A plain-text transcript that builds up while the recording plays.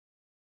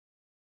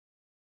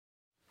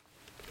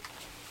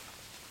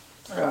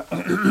How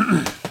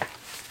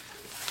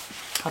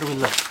do we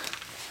look?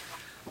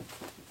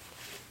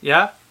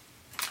 Yeah?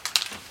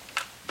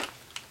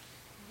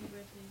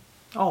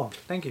 Oh,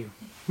 thank you.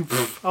 I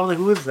was like,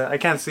 who is that? I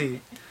can't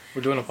see.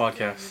 We're doing a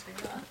podcast.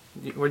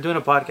 We're doing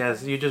a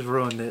podcast. You just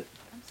ruined it.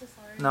 I'm so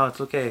sorry. No, it's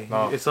okay.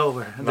 No. It's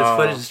over. This No.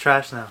 footage is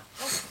trash now.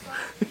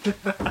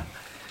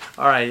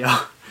 Alright,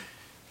 y'all.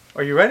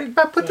 Are you ready?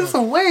 Man, put this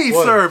away,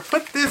 What? sir.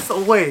 Put this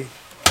away.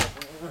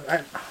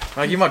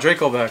 I give my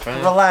Draco back,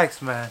 man.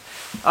 Relax, man.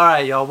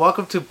 Alright, y'all.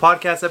 Welcome to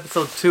podcast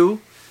episode 2.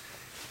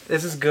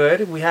 This is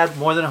good. We had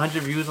more than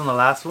 100 views on the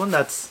last one.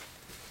 That's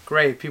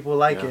great. People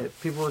like Yeah.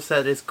 it. People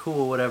said it's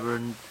cool, whatever.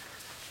 And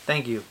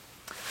thank you.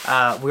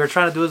 We are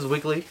trying to do this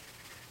weekly.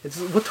 It's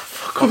what the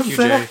fuck Fuck was you,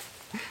 that?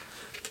 Jay.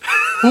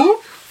 Who?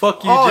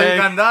 Fuck you, Oh, Jay.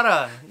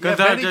 Gandara. Gandara,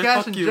 Benny Jay, Cash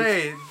fuck and you.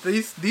 Jay.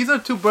 These are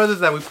two brothers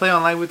that we play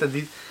online with,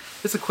 and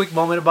just a quick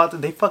moment about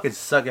them. They fucking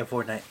suck at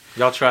Fortnite.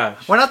 Y'all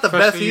trash. We're not the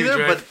best Especially you, either,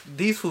 Jay. but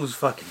these fools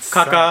fucking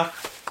suck.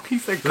 Caca. He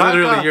said caca.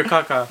 Literally, you're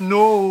caca.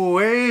 No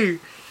way.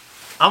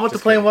 I'm about to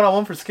Just play him kidding.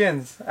 one-on-one for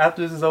skins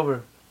after this is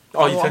over.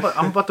 Oh, you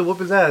I'm about to whoop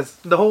his ass.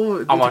 The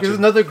whole. I'm watching. There's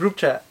another group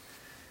chat.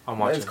 I'm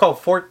watching. It's called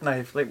Fork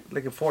Knife,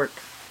 like a fork.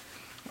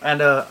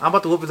 And I'm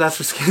about to whoop his ass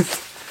for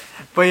skins.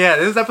 But yeah,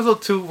 this is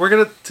episode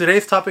 2.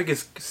 Today's topic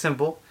is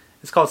simple.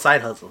 It's called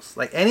side hustles.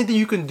 Like anything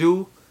you can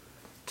do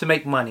to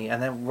make money,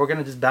 and then we're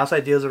gonna just bounce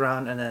ideas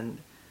around. And then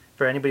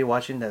for anybody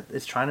watching that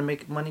is trying to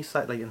make money,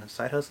 like in a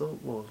side hustle,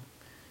 well,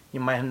 you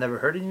might have never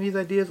heard any of these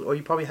ideas, or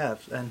you probably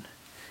have. And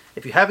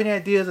if you have any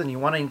ideas and you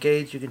want to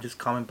engage, you can just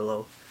comment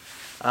below.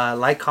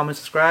 Like, comment,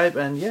 subscribe,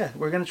 and yeah,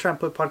 we're gonna try and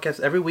put podcasts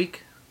every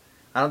week.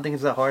 I don't think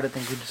it's that hard. I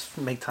think we just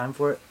make time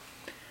for it.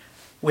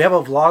 We have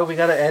a vlog we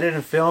gotta edit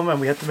and film, and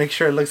we have to make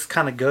sure it looks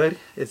kind of good.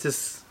 It's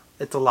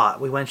a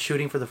lot. We went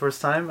shooting for the first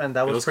time, and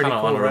that It was was pretty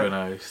kind of cool, right?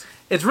 unorganized.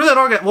 It's really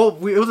unorganized. Well,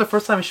 it was the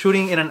first time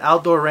shooting in an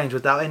outdoor range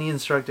without any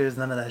instructors,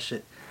 none of that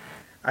shit.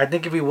 I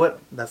think if we would,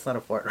 that's not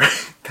a fart,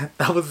 right?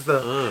 that was the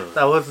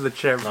Ugh.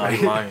 chair. Nah, right?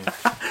 you're lying.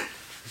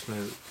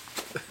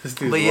 This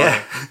dude's But yeah,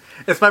 lying.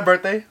 it's my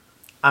birthday.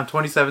 I'm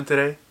 27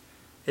 today,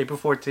 April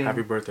 14th.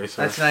 Happy birthday,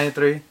 sir.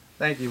 1993.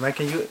 Thank you, man.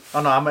 Can you?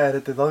 Oh no, I'm gonna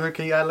edit this.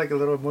 Can you add like a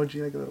little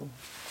emoji, like a little?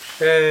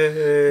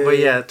 Hey. But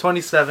yeah,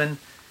 27.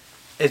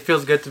 It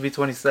feels good to be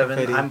 27.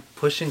 Confetti. I'm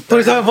pushing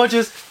 30. 27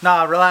 punches.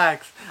 Nah,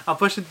 relax. I'm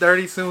pushing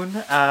 30 soon.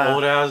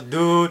 Old ass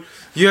dude.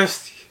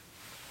 Yes.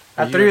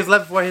 I have 3 years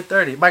left before I hit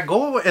 30. My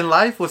goal in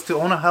life was to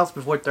own a house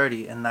before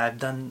 30, and I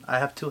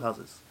have 2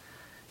 houses.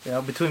 You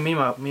know, between me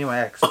and my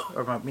ex,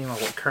 or me and my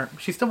current,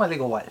 she's still my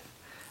legal wife.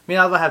 Me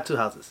and I have 2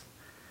 houses,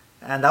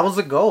 and that was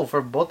the goal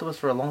for both of us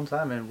for a long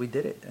time, and we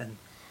did it, and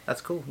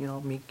that's cool. You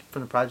know, me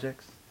from the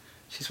projects,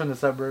 she's from the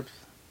suburbs,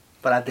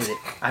 but I did it.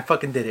 I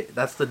fucking did it.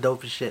 That's the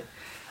dopest shit.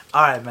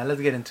 All right, man, let's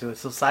get into it.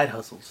 So side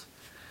hustles.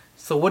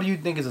 So what do you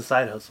think is a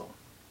side hustle?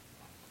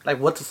 Like,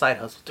 what's a side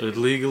hustle to you?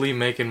 Illegally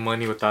making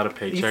money without a He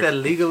paycheck. said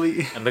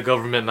legally. And the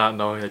government not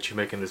knowing that you're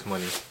making this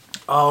money.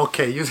 Oh,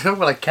 okay. You said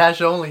for like cash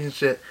only and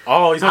shit.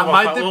 Oh, he's talking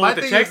about my with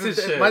the thing checks is,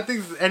 and shit. my thing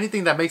is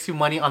anything that makes you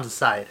money on the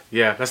side.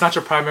 Yeah, that's not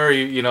your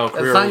primary, career.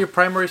 It's not your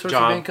primary source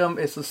job. of income.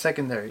 It's a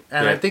secondary,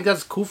 and I Yeah. think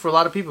that's cool for a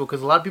lot of people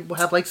because a lot of people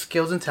have like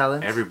skills and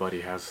talents.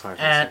 Everybody has side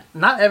And hustle.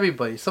 not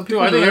everybody. Some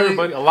people. I think literally-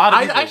 everybody- a lot of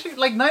people. Actually,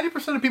 like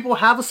 90% of people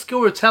have a skill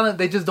or talent.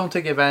 They just don't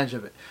take advantage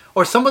of it.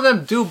 Or some of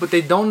them do, but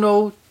they don't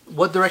know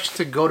what direction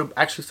to go to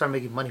actually start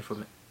making money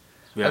from it.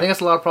 Yeah. I think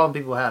that's a lot of problem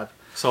people have.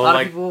 So a lot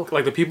of like, people-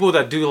 like the people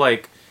that do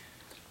like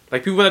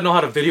people that know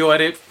how to video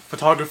edit,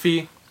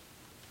 photography,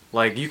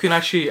 like you can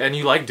actually, and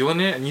you like doing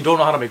it, and you don't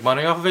know how to make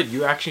money off of it,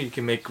 you actually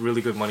can make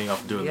really good money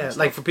off doing Yeah, this.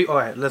 like for people. All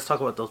right, let's talk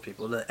about those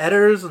people. The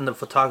editors and the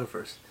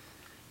photographers.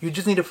 You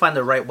just need to find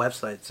the right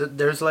websites.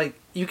 There's like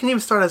you can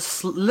even start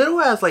as little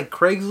as like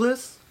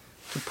Craigslist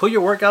to put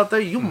your work out there.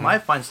 You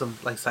might find some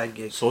like side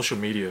gigs. social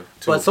media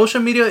too. But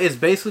social media is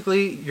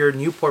basically your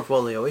new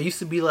portfolio. It used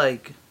to be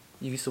like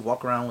you used to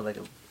walk around with like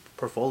a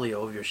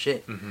portfolio of your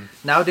shit.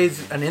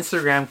 Nowadays, an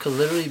Instagram could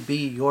literally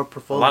be your a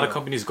portfolio. lot of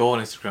companies go on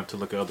Instagram to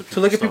look at other people's to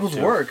look at stuff, people's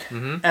too. work.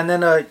 Mhm. And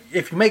then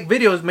if you make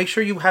videos, make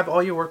sure you have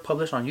all your work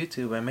published on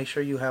YouTube and make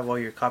sure you have all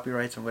your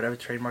copyrights and whatever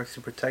trademarks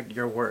to protect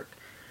your work.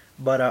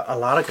 But a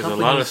lot of There's a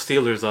companies, lot of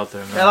stealers out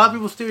there, man. a lot of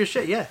people steal your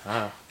shit. Yeah,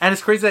 Ah. and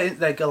it's crazy that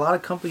like a lot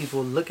of companies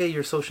will look at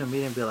your social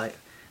media and be like,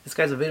 "This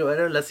guy's a video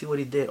editor. Let's see what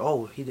he did.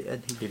 Oh, he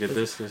did. He did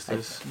this. Like,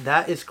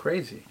 that is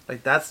crazy.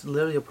 Like that's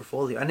literally a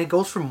portfolio, and it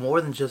goes for more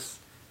than just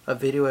a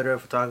video editor, a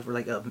photographer,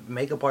 like a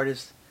makeup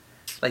artist,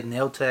 like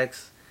nail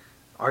techs,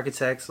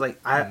 architects. Like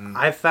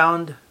I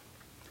found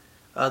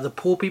the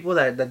pool people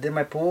that did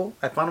my pool.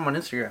 I found them on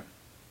Instagram.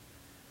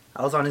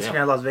 I was on Instagram,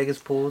 Yeah. Las Vegas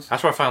pools.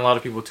 That's where I find a lot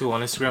of people too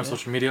on Instagram,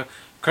 social media.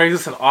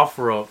 Craigslist and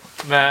OfferUp,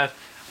 man.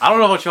 I don't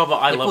know about y'all, but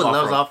I love People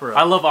loves OfferUp. OfferUp.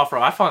 I love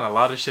OfferUp. I find a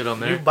lot of shit on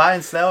there. You buy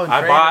and sell and I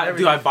trade buy, and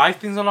dude. everything. I buy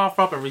things on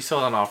OfferUp and resell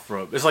on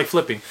OfferUp. It's like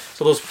flipping.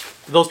 So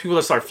those people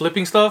that start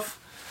flipping stuff,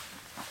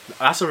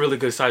 that's a really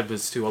good side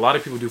business too. A lot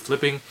of people do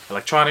flipping,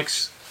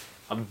 electronics.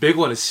 A big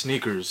one is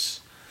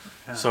sneakers.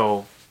 Yeah.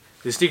 So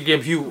the sneaker game,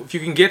 if you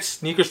can get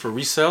sneakers for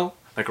resale,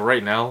 like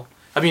right now,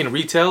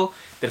 retail,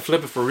 then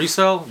flip it for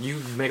resale,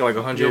 you make like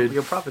 100.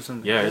 Your profits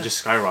in Yeah, it just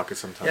skyrockets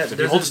sometimes. Yeah, if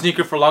you hold a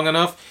sneaker for long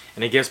enough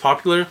and it gets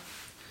popular,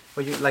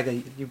 well,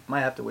 you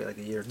might have to wait like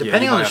a year, Yeah,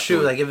 depending you on might the have to shoe.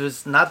 wait. Like if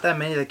it's not that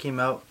many that came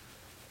out,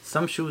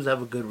 some shoes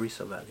have a good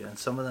resale value, and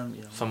some of them,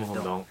 some of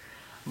them don't.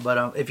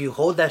 But if you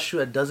hold that shoe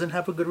that doesn't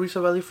have a good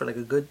resale value for like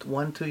a good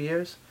 1-2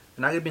 years,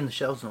 they're not gonna be in the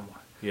shelves no more.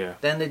 Yeah.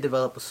 Then they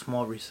develop a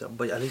small resale,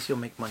 but at least you'll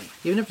make money,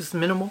 even if it's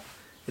minimal.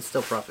 It's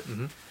still profit.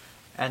 Mhm.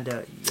 And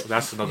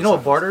That's another you know what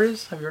side barter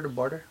is? Have you heard of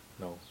barter?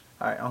 No.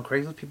 All right, on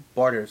Craigslist, people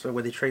barter, so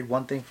where they trade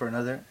one thing for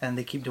another, and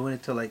they keep doing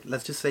it till like,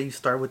 let's just say you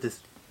start with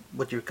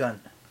with your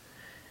gun,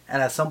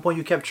 and at some point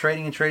you kept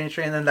trading and trading and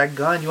trading, and then that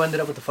gun you ended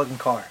up with a fucking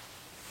car.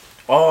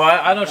 Oh,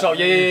 I know.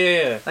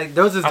 Yeah. Like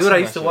there was this I've dude seen I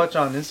that used to shit. watch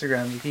on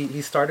Instagram.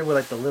 He started with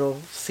like the little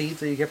seeds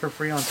that you get for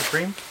free on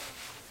Supreme,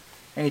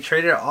 and he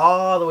traded it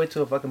all the way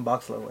to a fucking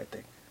box logo, I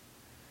think.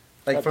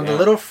 Like God from damn. the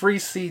little free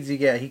seeds you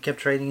get, he kept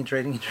trading and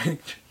trading and trading.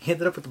 He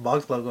ended up with the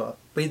box logo,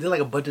 but he did like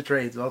a bunch of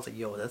trades. I was like,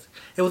 yo,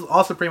 it was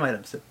all Supreme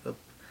items,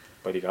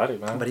 But he got it,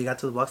 man. but he got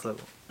to the box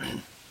logo.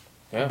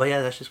 Yeah. But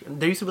yeah, that's just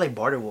there used to be like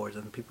barter wars,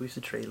 and people used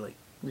to trade like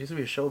there used to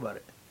be a show about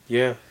it.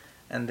 Yeah.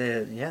 And they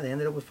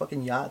ended up with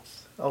fucking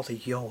yachts. I was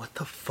like, yo, what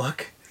the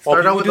fuck? Oh,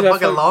 Started out people with do the that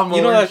fucking for- lawnmower.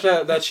 You know and that,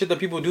 shit. that shit that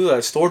people do,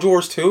 that storage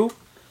wars too.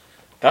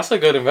 That's a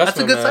good That's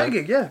a investment. good man. side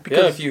gig, yeah. Yeah,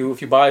 Because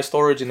if you buy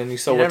storage and then you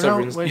sell you never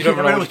whatever, know, you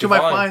never know what you might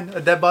find. find.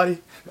 A dead body.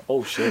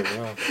 Oh shit!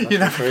 Yeah, You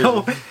never crazy.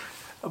 know.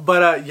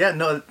 But yeah,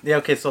 no, yeah,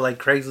 okay. So like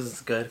Craigslist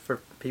is good for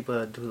people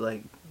that do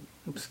like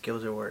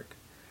skills or work.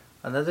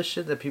 Another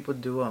shit that people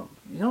do,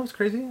 you know what's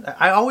crazy?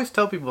 I always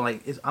tell people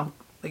like,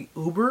 like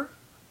Uber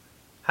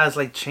has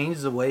like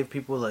changed the way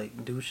people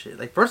like do shit.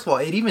 Like first of all,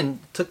 it even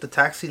took the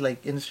taxi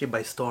like industry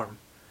by storm.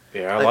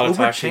 Yeah, a Like lot of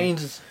Uber taxi.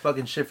 changes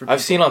fucking shit for people.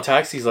 I've seen on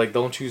taxis like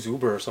don't choose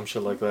Uber or some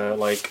shit like that.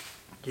 Like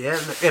Yeah,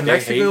 in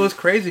Mexico hate- it was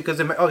crazy because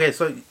okay,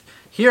 so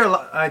here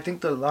I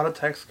think a lot of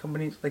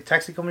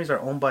taxi companies are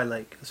owned by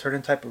like a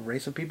certain type of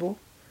race of people.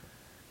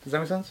 Does that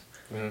make sense?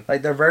 Mhm.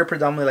 Like they're very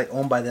predominantly like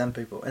owned by them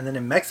people, and then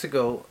in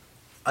Mexico,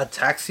 a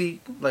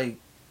taxi like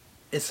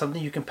is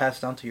something you can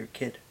pass down to your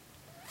kid.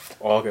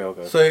 oh,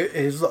 okay. So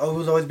it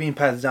was always being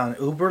passed down.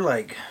 Uber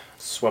like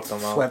Swept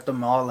them out. swept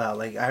them all out.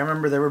 Like I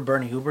remember they were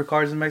burning Uber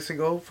cars in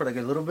Mexico for like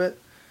a little bit.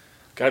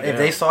 Goddamn. If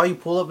they saw you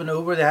pull up in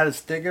Uber, they had a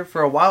sticker.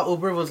 For a while,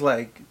 Uber was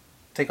like,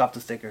 take off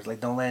the stickers. Like,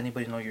 don't let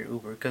anybody know you're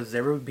Uber. Because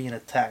they were being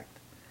attacked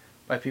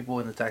by people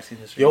in the taxi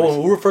industry. Yo,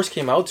 when Uber first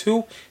came out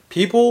too,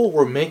 people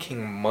were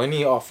making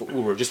money off of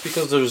Uber just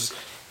because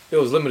it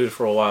was limited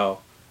for a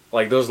while.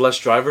 Like there was less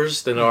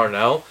drivers than there are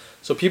now.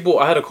 So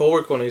I had a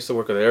coworker when I used to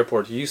work at the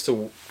airport. He used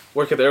to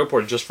work at the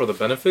airport just for the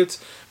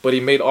benefits, but he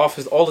made all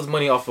his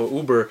money off of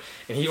Uber,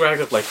 and he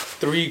racked up like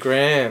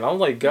 $3,000. I'm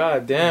like,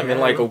 God damn! Yeah, in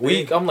like it a was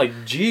week, big. I'm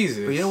like,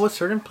 Jesus. But you know what?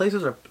 Certain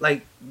places are,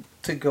 like,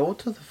 to go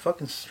to the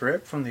fucking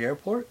strip from the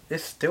airport,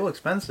 it's still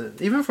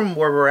expensive. Even from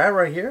where we're at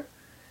right here,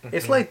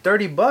 it's like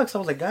 $30. I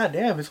was like, God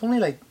damn, it's only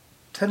like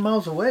 10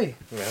 miles away.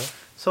 Yeah.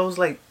 So it was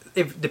like,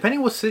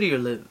 depending what city you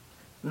live,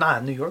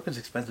 New York is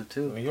expensive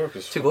too. New York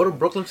is To go to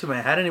Brooklyn to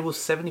Manhattan, it was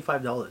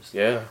 $75.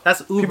 Yeah.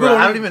 That's Uber.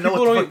 I don't even know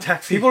what the fuck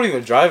taxi. People don't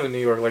even drive in New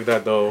York like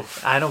that though.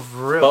 I know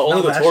for real. But only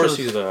No, the that tourists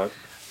shit use was-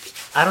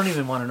 that. I don't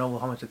even want to know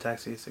how much a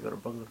taxi is to go to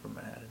Brooklyn from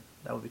Manhattan.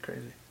 That would be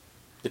crazy.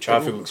 The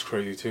traffic Uber. looks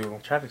crazy too.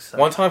 Traffic sucks.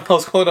 One time I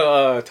was going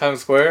to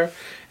Times Square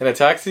in a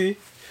taxi.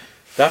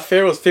 That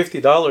fare was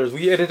 $50.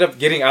 We ended up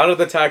getting out of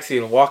the taxi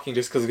and walking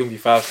just because it's gonna be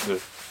faster.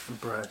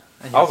 Bruh.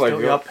 And I was like,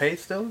 still yo. got paid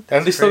still? And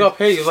That's they still crazy. got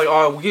paid. He was like,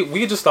 "Oh, we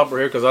can just stop right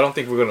here because I don't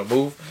think we're gonna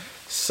move."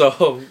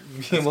 So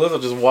me and Melissa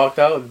just walked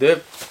out and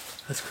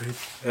dipped. That's crazy.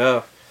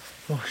 Yeah.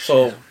 Oh,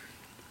 So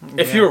shit.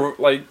 if Yeah. you're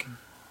like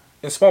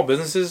in small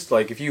businesses,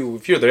 like if you're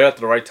there at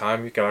the right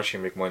time, you can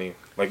actually make money.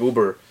 Like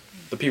Uber,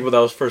 the people that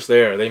was first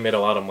there, they made a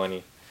lot of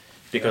money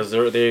because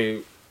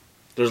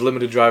there's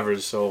limited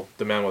drivers, so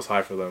demand was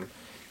high for them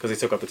because they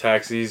took out the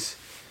taxis.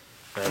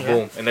 And Yeah.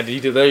 boom, and then you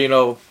do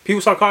there,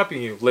 people start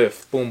copying you.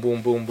 Lyft, boom,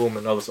 boom, boom, boom,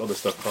 and all this other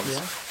stuff comes,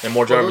 Yeah. and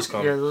more drivers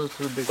come. Yeah, those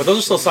are big. But those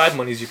are still side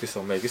monies you can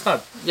still make. It's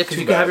not Yeah, because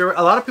too you can bad. have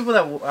a lot of people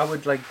that I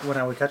would like when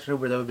I would catch an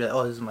Uber, they would be like,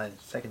 "Oh, this is my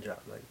second job.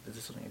 Like, this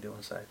is something I do on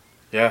the side."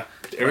 Yeah,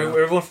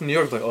 everyone from New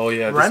York is like, oh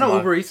yeah, this Right is now, my-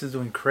 Uber Eats is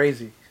doing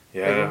crazy.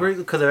 Yeah,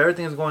 Because of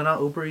everything that's going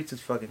on, Uber Eats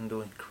is fucking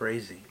doing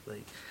crazy.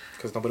 Like,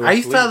 because nobody. I wants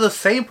used to to have leave. the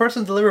same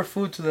person deliver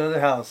food to the other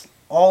house.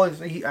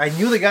 Always, I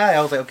knew the guy.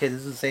 I was like, okay,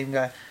 this is the same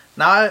guy.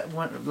 Now,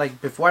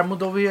 before I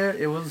moved over here,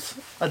 it was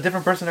a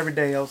different person every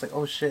day. I was like,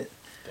 oh shit.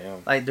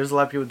 Damn. Like, there's a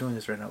lot of people doing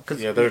this right now. Cause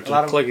Yeah, they're a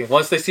lot of clicking.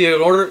 Once they see an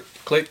order,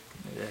 click,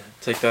 yeah.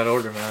 take that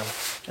order, man.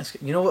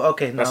 You know what?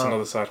 Okay, That's now,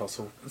 another side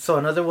hustle. so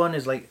another one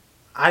is like,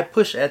 I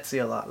push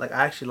Etsy a lot. Like,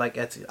 I actually like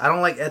Etsy. I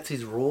don't like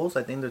Etsy's rules.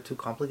 I think they're too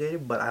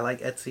complicated. But I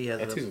like Etsy as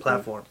Etsy's a good.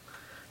 platform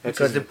That's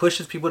because easy. it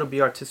pushes people to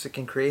be artistic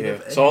and Yeah.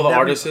 creative. and So all the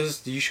never-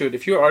 artists, you should.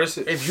 If you're an artist,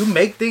 if you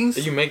make things,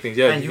 you make things.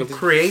 Yeah, and you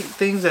create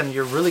things, and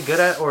you're really good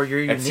at, or you're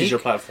unique, Etsy's your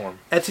platform.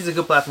 Etsy's a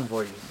good platform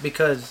for you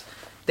because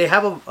they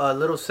have a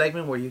little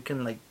segment where you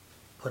can like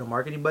put a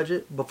marketing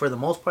budget, but for the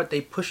most part,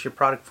 they push your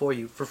product for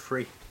you for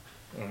free.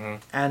 Mm-hmm.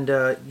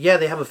 And yeah,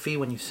 they have a fee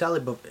when you sell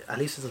it, but at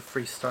least it's a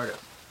free startup.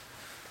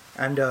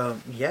 And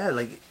yeah,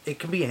 like it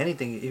can be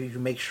anything. If you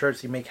make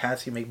shirts, you make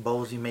hats, you make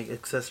bows, you make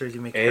accessories,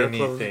 you make hair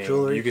clothes,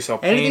 jewelry. You can sell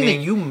anything painting,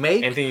 that you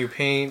make, anything you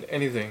paint,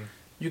 anything.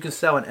 you can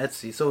sell on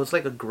Etsy. So it's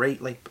like a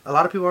great, like a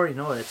lot of people already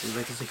know Etsy.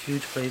 Like it's a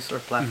huge place or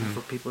platform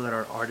for people that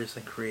are artists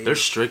and creators. They're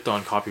strict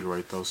on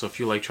copyright though. So if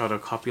you like try to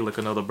copy like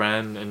another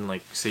brand and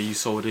like say you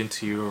sold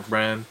into your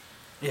brand,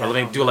 Yeah, or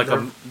like no, do like they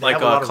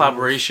have a lot of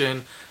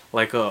collaboration,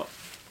 like a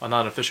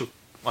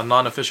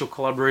non-official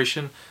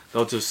collaboration,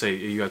 they'll just say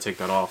you gotta take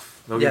that off.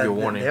 They'll give you a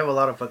warning. They have a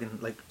lot of fucking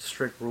like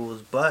strict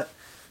rules, but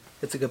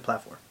it's a good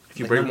platform. If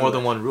you Like, break more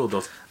than nonetheless. one rule,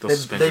 they'll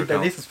suspend your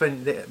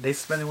account. They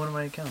suspended one of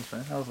my accounts,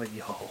 man. I was like,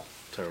 yo.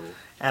 Terrible.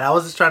 And I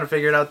was just trying to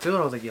figure it out too, and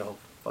I was like, yo,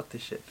 fuck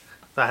this shit.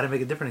 So I had to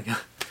make a different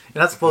account.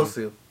 You're not supposed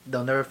to.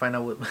 They'll never find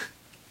out what.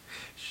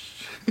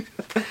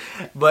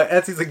 But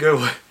Etsy's a good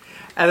one.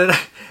 And then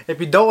if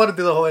you don't want to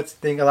do the whole Etsy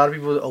thing, a lot of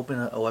people open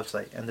a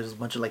website, and there's a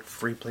bunch of like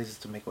free places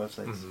to make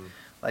websites.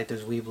 Like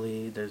there's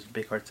Weebly, there's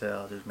Big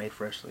Cartel, there's Made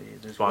Freshly,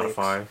 there's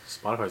Spotify. Wix.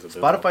 Spotify's a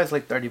bit. Spotify's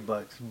like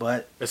 $30,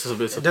 but It's just a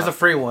bit. there's a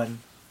free one.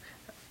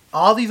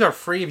 All these are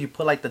free if you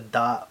put like the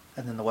dot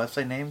and then the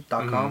website name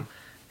 .com.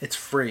 It's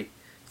free,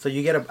 so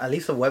you get at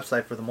least a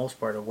website for the most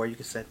part of where you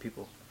can send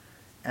people,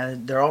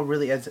 and they're all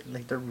really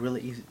they're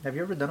really easy. Have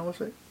you ever done a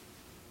website?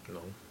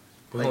 No.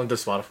 We only do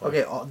Spotify.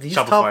 Okay, these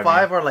Shopify, top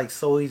 5 are like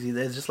so easy.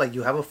 It's just like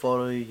you have a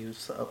photo, you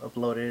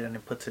upload it, and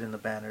it puts it in the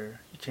banner.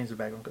 You change the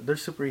background. They're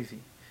super easy.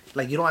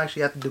 Like you don't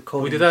actually have to do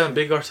coding. We did that in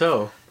Big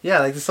Cartel. Yeah,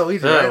 like it's so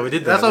easy. Yeah, right? we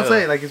did that. That's what I'm yeah.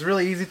 saying. Like it's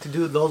really easy to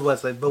do those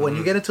websites, but when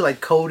you get into like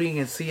coding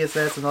and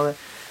CSS and all that,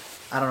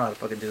 I don't know how to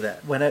fucking do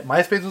that. When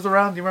MySpace was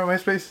around, do you remember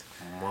MySpace?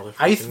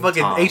 I used to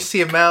fucking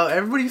HTML.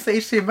 Everybody used to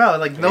HTML.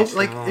 Like no, HTML,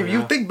 like if you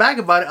yeah. think back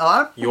about it, a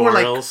lot of people were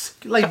URLs.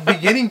 like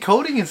beginning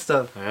coding and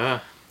stuff.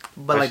 Yeah.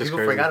 But That's like just people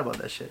crazy. forgot about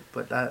that shit.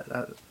 But that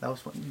was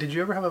fun. Did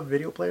you ever have a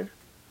video player?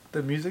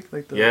 The music,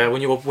 like the Yeah,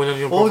 when you open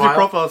your What was profile. your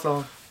profile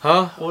song?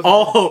 Huh? was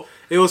Oh,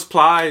 it was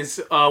Plies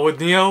with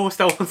Neo. What's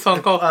that one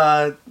song called?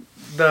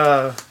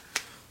 The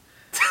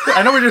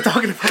I know what you're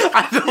talking about.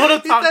 I don't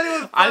want to talk. said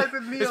it was Plies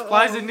and Neo. It's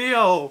Plies and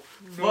Neo.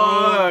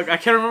 Fuck, I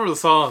can't remember the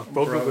song.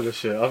 Bro, Google this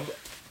shit.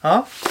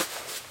 I'm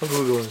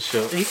Googling this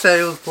shit. He said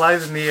it was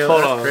Plies and Neo.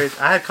 Hold That's on. crazy.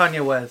 I had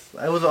Kanye West.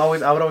 I would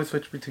always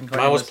switch between Kanye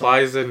Mine was West.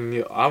 Plies and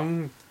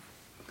Neo.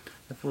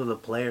 That was a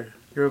player.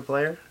 You're a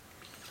player?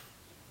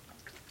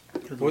 He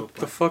was a What little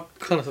the fuck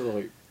kind of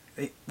like?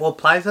 player. Well,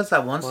 Plies has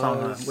that one song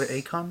Plies. with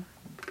Akon.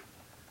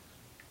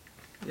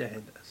 Yeah, he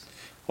does.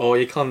 Oh,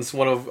 Akon's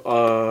one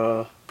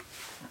of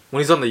when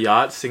he's on the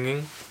yacht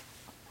singing.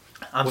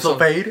 I'm What so song?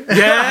 paid.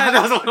 Yeah,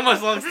 that was one of my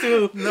songs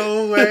too.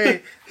 No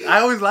way. I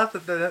always laughed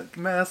at that.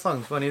 Man, that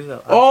song's funny as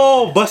hell.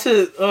 Oh,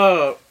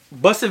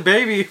 Busted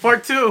Baby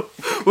Part 2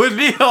 with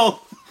Neo.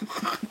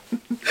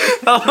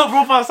 That was my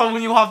profile song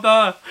when you hopped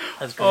on.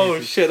 That's crazy.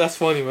 Oh shit, that's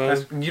funny,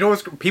 man. You know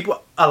what's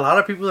people? A lot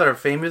of people that are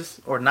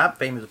famous or not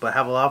famous, but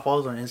have a lot of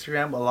followers on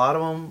Instagram. A lot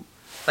of them,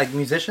 like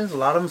musicians, a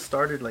lot of them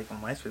started like on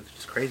MySpace, which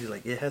is crazy.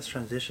 Like it has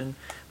transitioned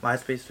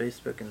MySpace,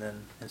 Facebook, and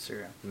then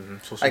Instagram.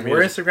 Social Like media.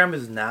 where Instagram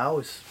is now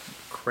is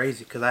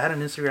crazy. Cause I had an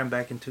Instagram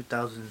back in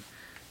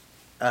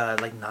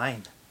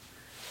 2009,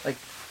 like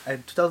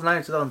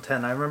 2009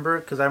 2010. I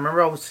remember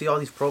I would see all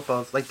these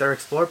profiles, like their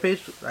Explore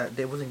page.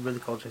 They wasn't really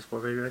called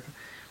Explore page. Right?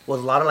 Was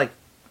a lot of like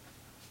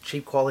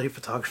cheap quality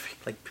photography.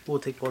 Like people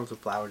would take photos of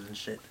flowers and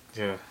shit.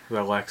 Yeah,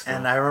 that wax.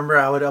 And I remember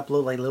I would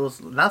upload like little,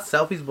 not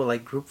selfies, but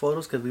like group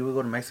photos, because we would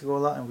go to Mexico a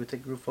lot and we'd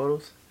take group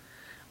photos.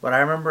 But I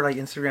remember like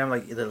Instagram,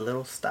 like the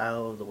little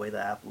style of the way the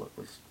app looked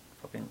was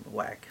fucking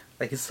whack.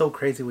 Like it's so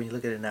crazy when you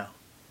look at it now.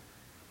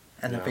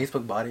 And then Yeah.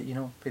 Facebook bought it, you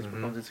know?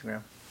 Facebook owns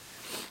Instagram.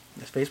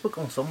 Facebook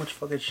owns so much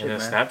fucking shit,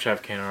 and then man.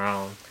 Snapchat came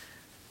around.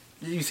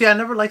 You see, I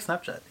never liked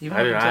Snapchat. Even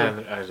I up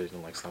until-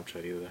 didn't like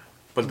Snapchat either.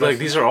 But But like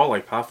these are all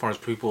like platforms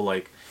people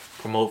like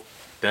promote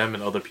them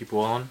and other people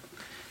on,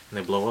 and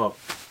they blow up.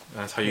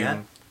 And that's how you. Yeah.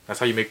 That's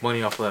how you make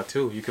money off of that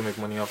too. You can make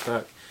money off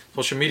that.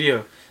 Social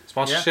media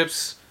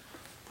sponsorships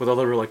with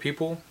other like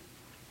people.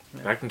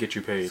 Yeah. That can get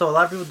you paid. So a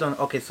lot of people don't.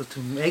 Okay, so to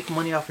make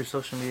money off your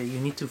social media, you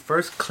need to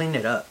first clean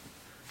it up.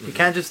 You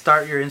can't just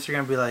start your Instagram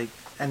and be like,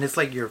 and it's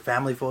like your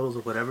family photos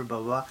or whatever, blah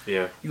blah. Blah.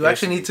 Yeah. You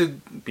actually need to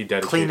be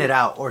dedicated. clean it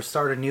out or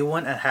start a new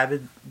one and have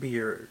it be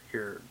your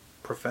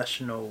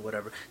professional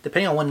whatever.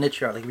 Depending on what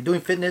niche you're at. Like if you're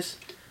doing fitness,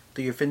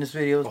 do your fitness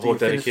videos, do whole your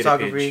fitness dedicated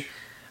photography. page.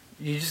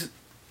 You just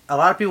a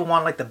lot of people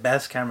want like the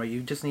best camera.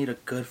 You just need a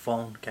good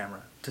phone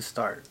camera to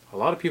start. A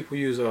lot of people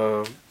use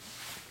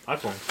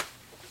iPhone.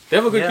 They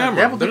have a good Yeah, camera.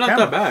 they have a They're good not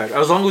camera. that bad.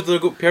 As long as they're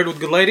paired with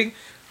good lighting,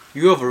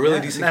 you have a really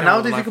Yeah. decent And camera.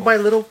 nowadays with you an can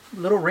iPhone. buy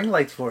little ring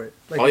lights for it.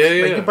 Like, Oh,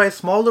 yeah, like yeah. you buy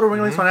small little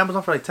ring lights on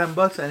Amazon for like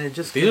 $10 and it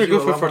just These gives are you good a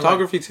for lot more light.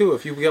 photography too.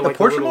 If you get The like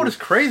portrait a little, mode is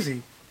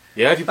crazy.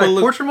 yeah. If you put Like a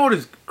little, portrait mode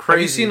is crazy.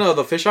 have you seen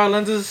the fisheye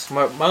lenses?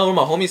 My one of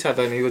my homies had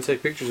that and he would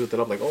take pictures with it.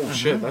 I'm like, oh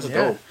shit, that's Yeah.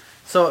 dope.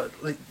 So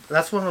like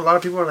that's when a lot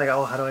of people are like,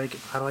 oh, how do I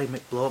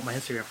blow up my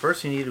Instagram?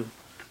 First, you need to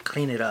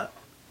clean it up,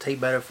 take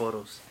better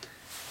photos,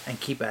 and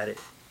keep at it.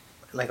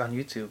 Like on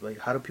YouTube, like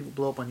how do people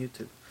blow up on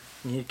YouTube?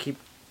 You need to keep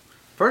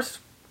first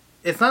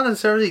it's not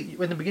necessarily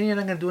in the beginning. You're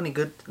not gonna do any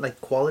good like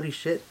quality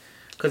shit,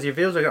 because your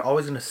videos are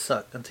always gonna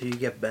suck until you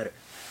get better.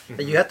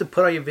 Like, you have to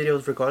put out your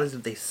videos regardless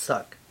if they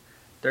suck.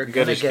 They're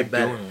gonna get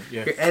better.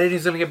 Yeah. Your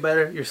editing's gonna get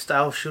better. Your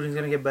style of shooting's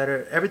gonna get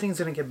better. Everything's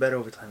gonna get better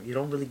over time. You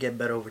don't really get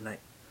better overnight.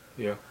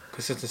 Yeah,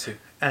 consistency.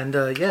 And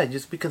yeah,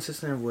 just be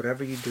consistent in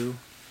whatever you do,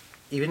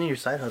 even in your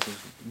side hustles.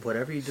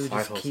 Whatever you do,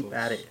 just keep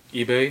at it.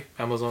 eBay,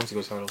 Amazon, to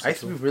go side hustles. I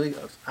used to be really.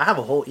 I have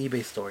a whole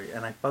eBay story,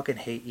 and I fucking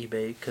hate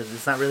eBay because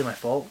it's not really my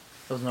fault.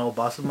 It was an old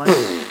boss of mine.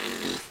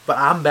 But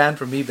I'm banned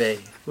from eBay,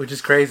 which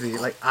is crazy.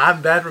 Like,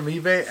 I'm banned from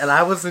eBay, and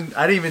I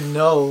didn't even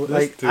know.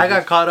 Like, I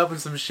got caught up in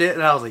some shit,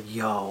 and I was like,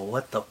 yo,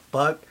 what the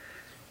fuck?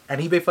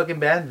 And eBay fucking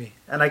banned me,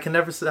 and I can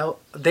never sell.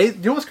 You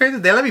know what's crazy?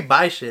 They let me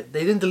buy shit.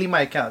 They didn't delete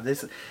my account. They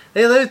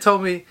literally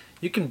told me,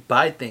 you can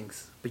buy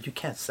things, but you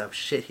can't sell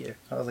shit here.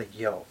 I was like,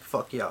 yo,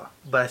 fuck y'all.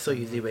 But I still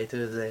use eBay to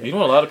this day. You know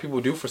what a lot of people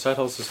do for side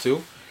hustles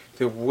too?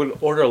 They would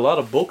order a lot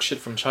of bulk shit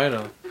from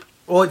China.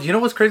 Well, you know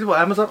what's crazy about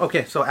Amazon?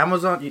 Okay, so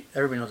Amazon,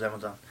 everybody knows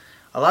Amazon.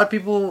 A lot of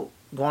people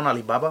go on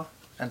Alibaba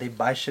and they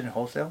buy shit in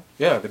wholesale.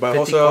 Yeah, they buy 50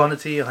 wholesale.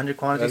 quantity, 100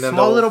 quantity.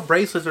 Small little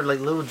bracelets or like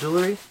little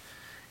jewelry.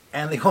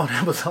 And they go on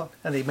Amazon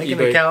and they make an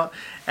account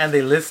and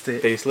they list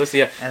it. They list it,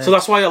 yeah. And so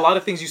that's why a lot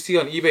of things you see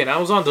on eBay and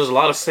Amazon, there's a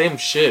lot of same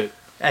shit.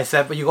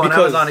 Except, but you go on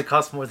Amazon, it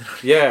costs more than...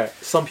 Yeah,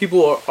 some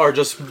people are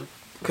just...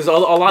 Because a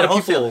lot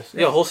of people...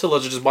 Yeah,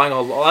 wholesalers are just buying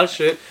a lot of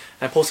shit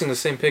and posting the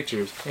same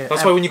pictures. Yeah,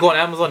 that's why when you go on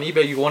Amazon,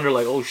 eBay, you wonder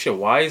like, oh shit,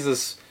 why is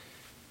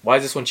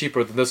this one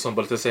cheaper than this one,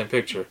 but it's the same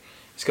picture?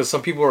 It's because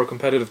some people are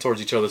competitive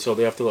towards each other, so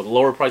they have to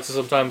lower prices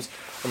sometimes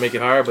or make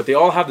it higher, but they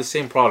all have the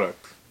same product.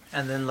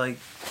 And then, like,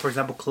 for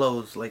example,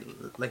 clothes,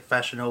 like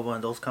Fashion Nova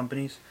and those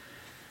companies.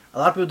 A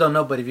lot of people don't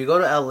know, but if you go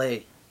to LA,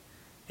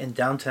 in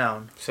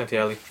downtown, Santee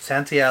Alley,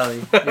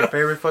 your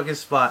favorite fucking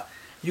spot,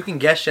 you can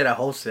get shit at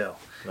wholesale.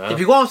 If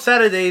you go on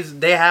Saturdays,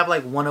 they have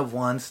like one of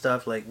one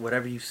stuff, like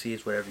whatever you see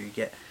is whatever you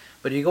get.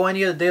 But if you go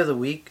any other day of the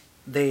week,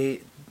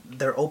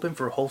 they're open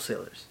for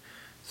wholesalers.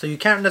 So you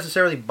can't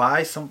necessarily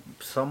buy some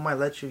might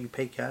let you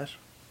pay cash,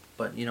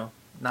 but you know,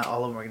 not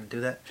all of them are gonna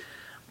do that.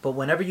 But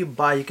whenever you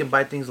buy, you can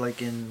buy things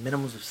like in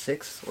minimums of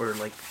 6 or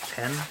like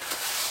 10.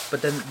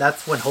 But then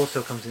that's when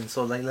wholesale comes in.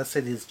 So like, let's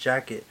say this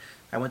jacket,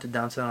 I went to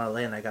downtown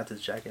LA and I got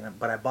this jacket,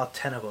 but I bought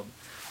 10 of them.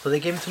 So they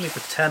gave it to me for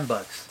 $10.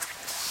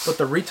 But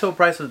the retail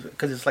price is,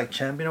 because it's like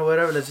Champion or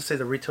whatever, let's just say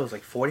the retail is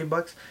like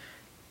 $40.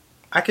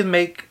 I can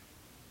make,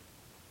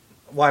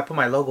 well, I put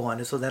my logo on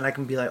it, so then I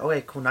can be like,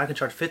 okay, cool, now I can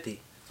charge 50.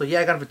 So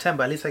yeah, I got it for 10,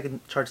 but at least I can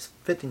charge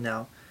 50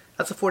 now.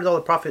 That's a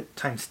 $40 profit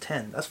times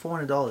 10. That's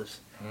 $400.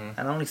 And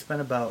I only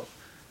spent about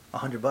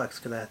 $100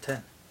 because I had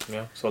 10.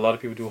 Yeah, so a lot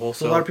of people do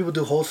wholesale. So a lot of people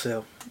do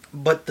wholesale.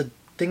 But the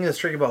thing that's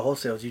tricky about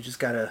wholesale is you just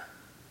gotta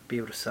be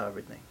able to sell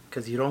everything.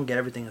 Because you don't get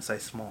everything in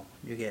size small.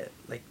 You get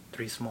like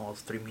 3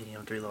 smalls, 3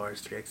 medium, 3 large,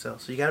 3 XL.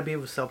 So you gotta be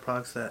able to sell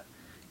products that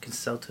can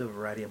sell to a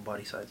variety of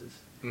body sizes.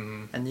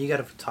 And then you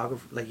gotta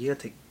photograph, like you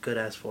gotta take good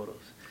ass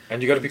photos.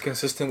 And you gotta be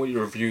consistent with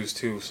your reviews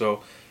too.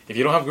 So if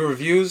you don't have good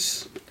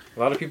reviews, a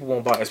lot of people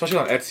won't buy, especially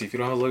on Etsy. If you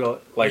don't have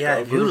like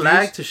if you reviews,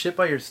 lag to ship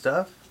out your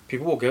stuff,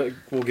 people will get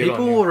people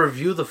on you. will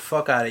review the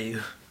fuck out of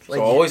you. Like,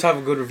 so always have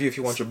a good review if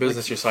you want your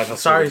business, your side hustle.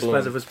 Sorry,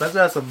 Spencer, but Spencer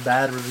has some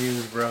bad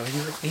reviews, bro.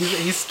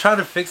 He's trying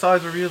to fix all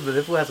his reviews, but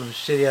Ifo has some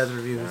shitty ass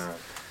reviews.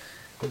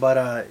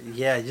 But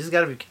yeah, you just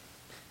gotta be.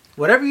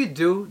 Whatever you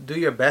do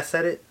your best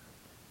at it.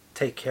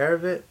 Take care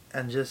of it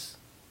and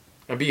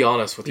be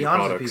honest with your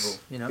products. With people,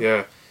 you know?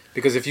 Yeah,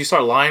 because if you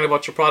start lying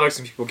about your products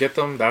and people get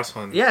them, that's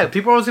when. Yeah,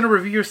 people are always gonna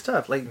review your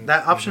stuff. Like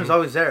that option is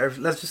always there. If,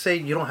 let's just say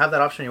you don't have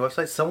that option on your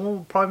website, someone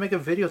will probably make a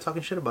video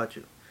talking shit about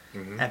you.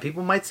 And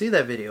people might see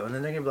that video, and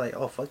then they're gonna be like,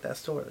 "Oh, fuck that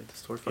store! Like the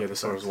store, the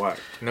store's whack."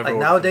 Like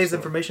nowadays,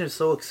 information is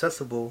so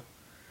accessible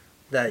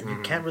that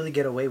you can't really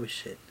get away with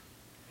shit.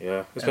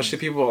 Yeah, especially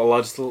people.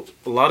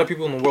 A lot of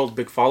people in the world,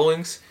 big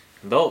followings.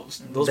 They'll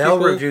people,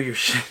 review your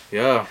shit.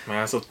 Yeah,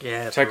 man. So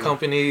tech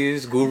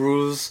companies,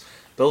 gurus,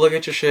 they'll look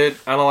at your shit,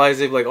 analyze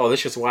it, like, "Oh, this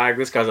shit's whack.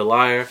 This guy's a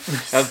liar,"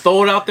 and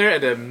throw it out there,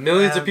 and then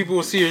millions of people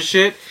will see your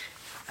shit.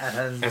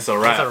 And it's a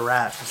wrap. It's a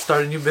wrap.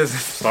 Start a new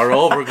business. Start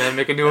over, man.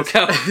 Make a new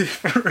account.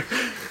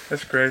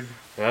 That's crazy.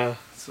 Yeah.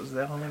 So is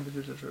that online?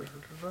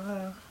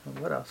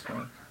 What else,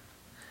 man?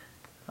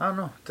 I don't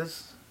know.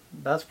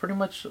 That's pretty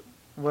much.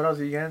 What else?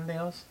 You got anything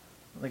else?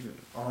 Like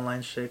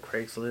online shit,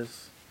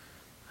 Craigslist,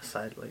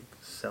 aside like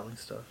selling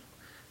stuff,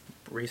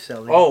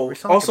 reselling. Oh,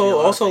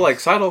 also like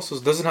side hustles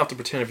doesn't have to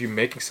pretend if you're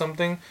making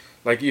something.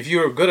 Like if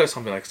you're good at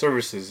something like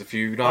services, if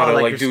you know how to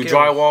like do skills.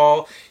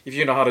 Drywall, if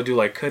you know how to do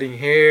like cutting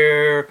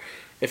hair,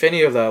 if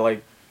any of that,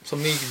 like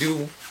something you can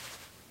do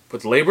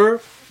with labor,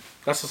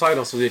 that's a side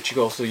hustle that you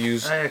can also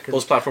use.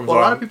 Those platforms. Well,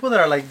 a lot of people that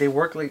are like they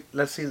work like,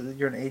 let's say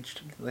you're an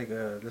aged like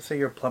let's say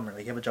you're a plumber,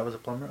 like you have a job as a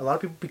plumber. A lot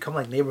of people become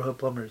like neighborhood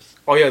plumbers.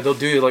 Oh yeah, they'll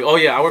do like, oh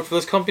yeah, I work for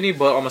this company,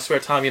 but on my spare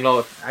time, you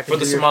know, for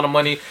this amount of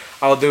money,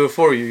 I'll do it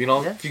for you. You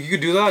know, if you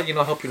could do that, you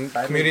know, help your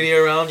community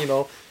around. You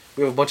know,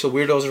 we have a bunch of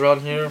weirdos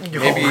around here.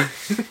 Maybe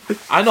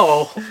I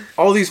know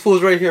all these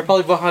fools right here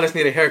probably behind us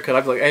need a haircut.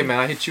 I'd be like, hey man,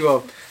 I hit you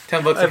up.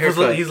 $10 a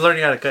haircut. He's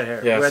learning how to cut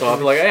hair. Yeah, so I'll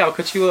be like, hey, I'll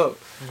cut you up.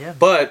 Yeah.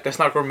 But that's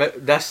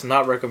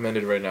not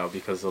recommended right now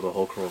because of the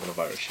whole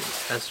coronavirus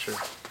shit. That's true.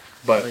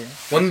 But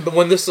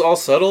when this is all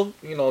settled,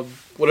 you know,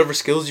 whatever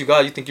skills you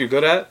got, you think you're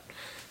good at,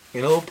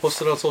 you know,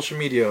 post it on social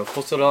media,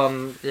 post it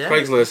on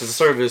Craigslist as a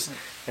service,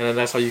 and then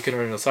that's how you can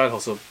earn a side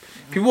hustle.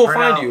 People will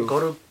find you. Go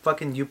to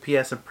fucking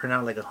UPS and print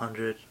out like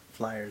 100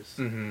 flyers.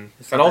 Mm-hmm.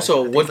 And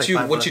also, once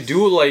you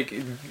do like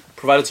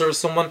provide a service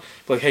to someone,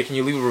 like, hey, can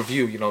you leave a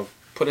review? You know,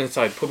 put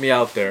me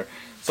out there.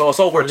 So it's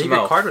all word to mouth.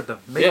 Leave a card with them.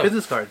 Make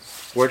business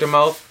cards. Word to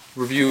mouth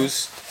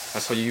reviews.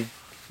 That's how you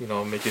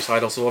make your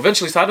side hustle.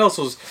 Eventually, side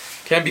hustles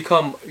can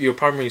become your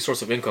primary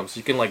source of income. So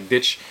you can like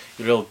ditch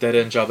your little dead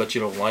end job that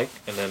you don't like,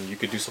 and then you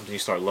could do something you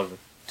start loving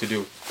to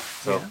do.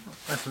 So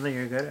that's something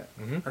you're good at.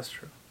 Mm-hmm. That's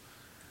true.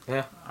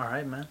 Yeah. All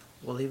right, man.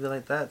 We'll leave it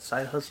like that.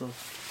 Side hustle.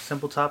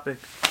 Simple topic.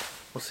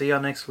 We'll see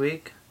y'all next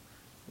week.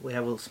 We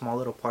have a small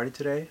little party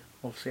today.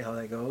 We'll see how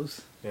that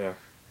goes. Yeah.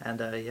 And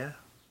yeah.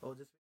 We'll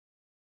just